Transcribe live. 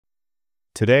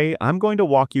Today, I'm going to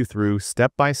walk you through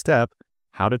step by step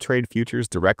how to trade futures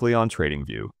directly on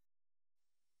TradingView.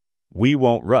 We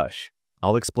won't rush.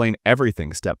 I'll explain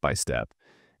everything step by step,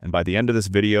 and by the end of this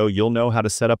video, you'll know how to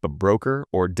set up a broker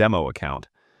or demo account,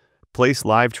 place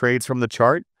live trades from the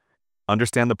chart,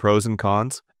 understand the pros and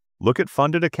cons, look at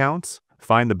funded accounts,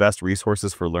 find the best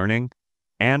resources for learning,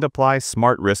 and apply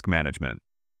smart risk management.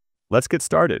 Let's get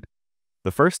started.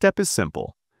 The first step is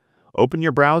simple. Open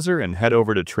your browser and head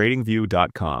over to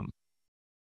TradingView.com.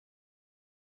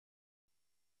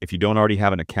 If you don't already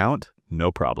have an account, no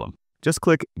problem. Just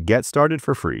click Get Started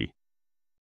for free.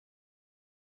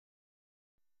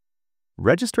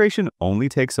 Registration only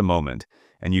takes a moment,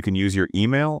 and you can use your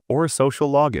email or social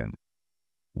login.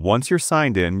 Once you're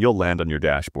signed in, you'll land on your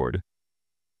dashboard.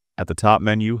 At the top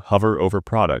menu, hover over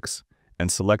Products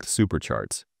and select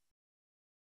Supercharts.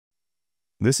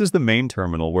 This is the main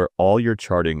terminal where all your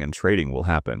charting and trading will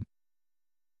happen.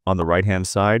 On the right-hand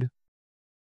side,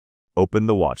 open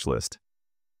the watch list.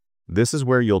 This is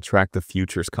where you'll track the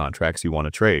futures contracts you want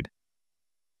to trade.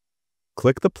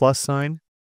 Click the plus sign,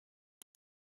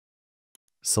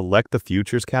 select the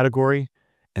futures category,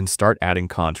 and start adding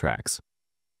contracts.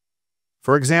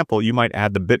 For example, you might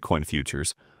add the Bitcoin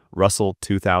futures, Russell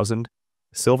 2000,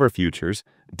 Silver futures,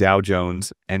 Dow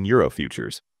Jones, and Euro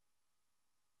futures.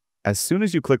 As soon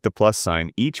as you click the plus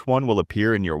sign, each one will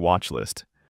appear in your watch list.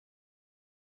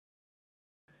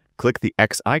 Click the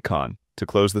X icon to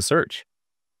close the search.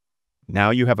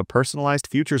 Now you have a personalized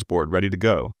futures board ready to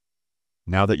go.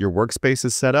 Now that your workspace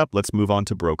is set up, let's move on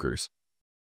to brokers.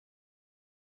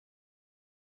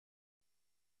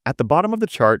 At the bottom of the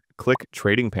chart, click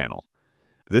Trading Panel.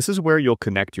 This is where you'll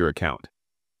connect your account.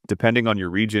 Depending on your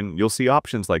region, you'll see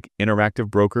options like Interactive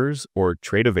Brokers or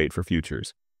Tradovate for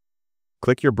futures.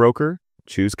 Click your broker,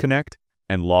 choose Connect,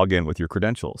 and log in with your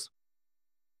credentials.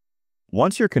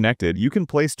 Once you're connected, you can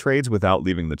place trades without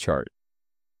leaving the chart.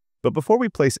 But before we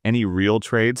place any real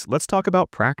trades, let's talk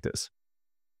about practice.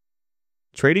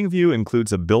 TradingView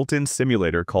includes a built-in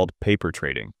simulator called paper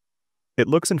trading. It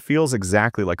looks and feels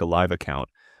exactly like a live account,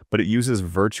 but it uses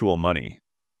virtual money.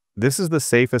 This is the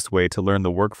safest way to learn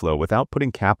the workflow without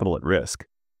putting capital at risk.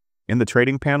 In the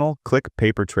trading panel, click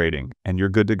Paper Trading, and you're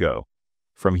good to go.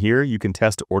 From here, you can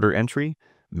test order entry,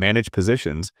 manage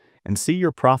positions, and see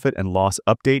your profit and loss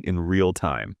update in real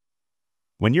time.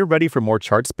 When you're ready for more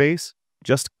chart space,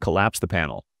 just collapse the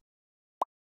panel.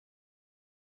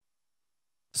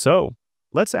 So,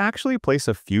 let's actually place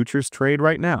a futures trade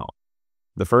right now.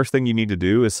 The first thing you need to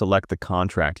do is select the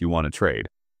contract you want to trade.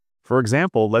 For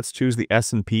example, let's choose the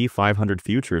S&P 500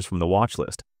 futures from the watch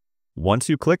list. Once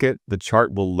you click it, the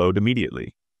chart will load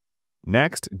immediately.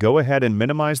 Next, go ahead and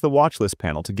minimize the watch list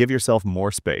panel to give yourself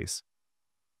more space.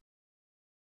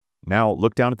 Now,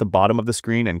 look down at the bottom of the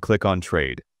screen and click on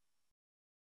Trade.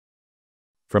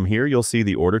 From here, you'll see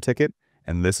the order ticket,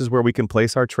 and this is where we can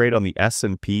place our trade on the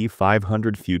S&P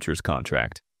 500 futures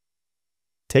contract.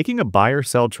 Taking a buy or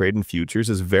sell trade in futures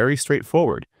is very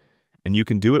straightforward, and you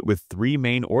can do it with three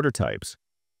main order types: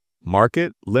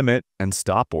 market, limit, and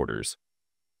stop orders.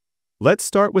 Let's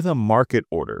start with a market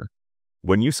order.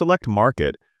 When you select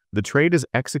market, the trade is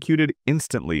executed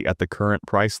instantly at the current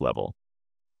price level.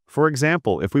 For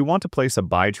example, if we want to place a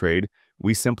buy trade,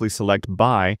 we simply select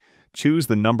buy, choose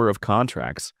the number of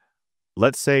contracts,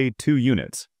 let's say 2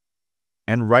 units,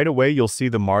 and right away you'll see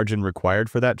the margin required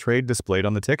for that trade displayed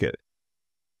on the ticket.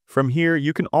 From here,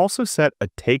 you can also set a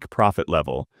take profit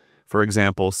level, for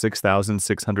example,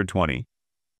 6,620,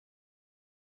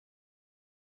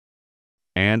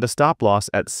 and a stop loss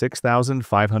at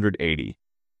 6,580.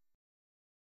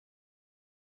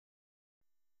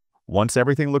 Once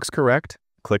everything looks correct,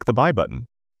 click the buy button.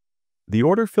 The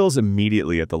order fills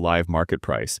immediately at the live market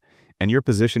price, and your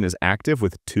position is active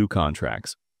with 2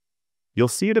 contracts. You'll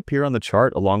see it appear on the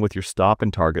chart along with your stop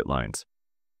and target lines.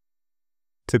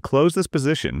 To close this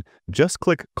position, just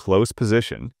click Close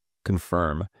Position,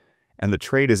 Confirm, and the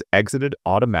trade is exited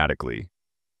automatically.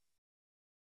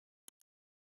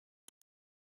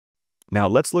 Now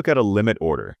let's look at a limit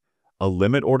order. A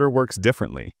limit order works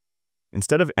differently.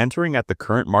 Instead of entering at the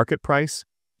current market price,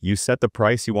 you set the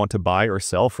price you want to buy or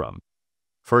sell from.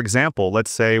 For example, let's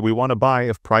say we want to buy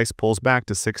if price pulls back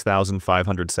to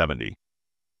 6,570.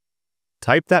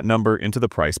 Type that number into the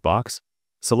price box,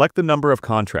 select the number of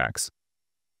contracts.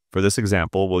 For this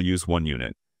example, we'll use 1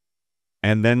 unit,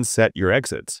 and then set your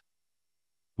exits.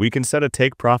 We can set a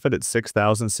take profit at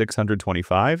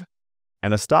 6,625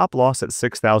 and a stop loss at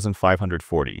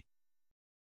 6,540.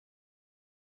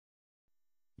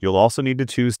 You'll also need to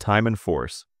choose time and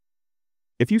force.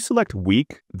 If you select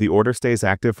week, the order stays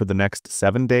active for the next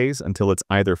 7 days until it's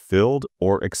either filled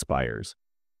or expires.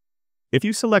 If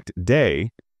you select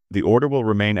day, the order will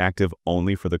remain active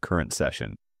only for the current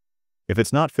session. If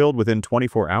it's not filled within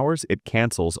 24 hours, it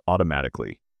cancels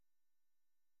automatically.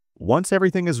 Once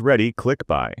everything is ready, click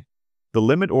Buy. The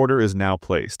limit order is now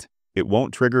placed. It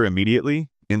won't trigger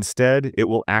immediately. Instead, it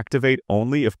will activate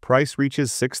only if price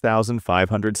reaches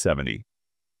 6,570.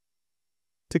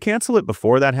 To cancel it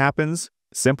before that happens,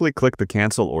 simply click the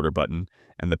Cancel Order button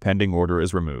and the pending order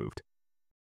is removed.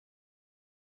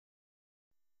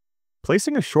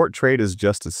 Placing a short trade is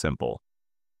just as simple.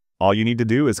 All you need to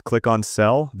do is click on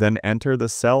Sell, then enter the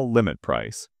sell limit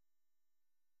price.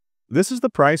 This is the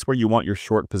price where you want your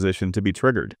short position to be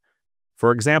triggered.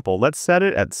 For example, let's set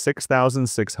it at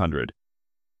 6,600.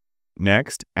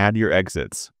 Next, add your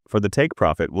exits. For the take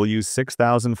profit, we'll use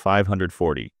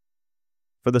 6,540.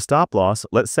 For the stop loss,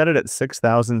 let's set it at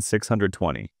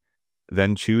 6,620.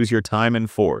 Then choose your time and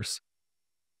force.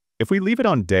 If we leave it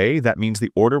on day, that means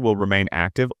the order will remain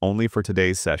active only for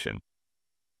today's session.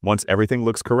 Once everything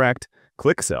looks correct,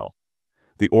 click Sell.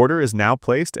 The order is now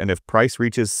placed, and if price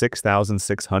reaches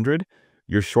 6,600,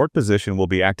 your short position will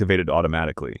be activated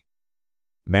automatically.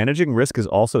 Managing risk is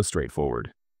also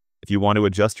straightforward. If you want to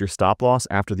adjust your stop loss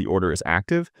after the order is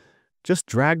active, just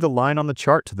drag the line on the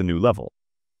chart to the new level.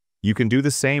 You can do the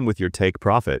same with your take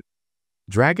profit.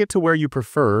 Drag it to where you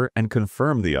prefer and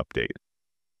confirm the update.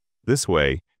 This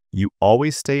way, you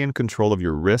always stay in control of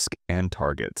your risk and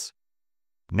targets.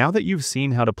 Now that you've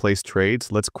seen how to place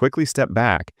trades, let's quickly step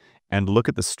back and look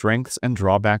at the strengths and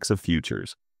drawbacks of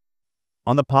futures.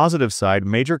 On the positive side,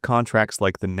 major contracts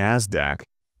like the Nasdaq,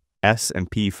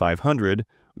 S&P 500,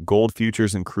 gold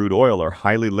futures, and crude oil are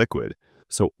highly liquid,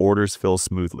 so orders fill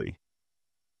smoothly.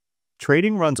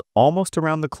 Trading runs almost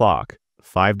around the clock,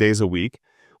 5 days a week,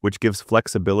 which gives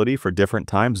flexibility for different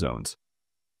time zones.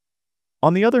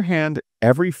 On the other hand,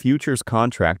 every futures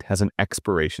contract has an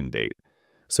expiration date,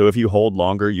 so if you hold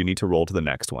longer, you need to roll to the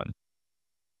next one.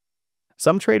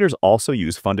 Some traders also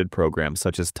use funded programs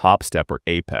such as Top Step or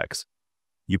Apex.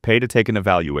 You pay to take an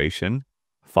evaluation,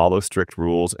 follow strict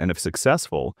rules, and if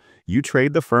successful, you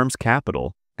trade the firm's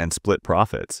capital and split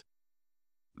profits.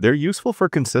 They're useful for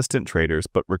consistent traders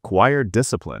but require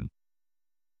discipline.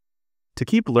 To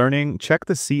keep learning, check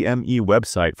the CME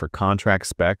website for contract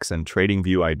specs and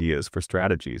TradingView ideas for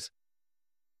strategies.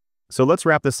 So let's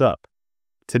wrap this up.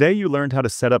 Today you learned how to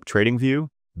set up TradingView,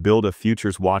 build a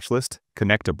futures watchlist,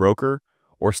 connect a broker,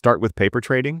 or start with paper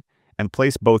trading, and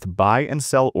place both buy and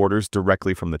sell orders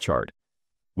directly from the chart.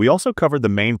 We also covered the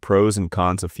main pros and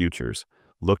cons of futures,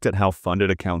 looked at how funded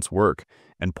accounts work,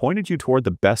 and pointed you toward the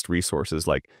best resources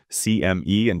like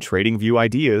CME and TradingView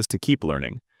ideas to keep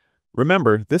learning.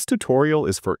 Remember, this tutorial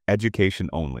is for education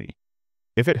only.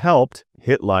 If it helped,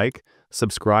 hit like,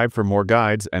 subscribe for more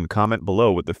guides, and comment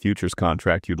below what the futures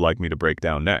contract you'd like me to break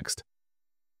down next.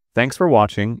 Thanks for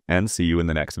watching, and see you in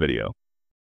the next video.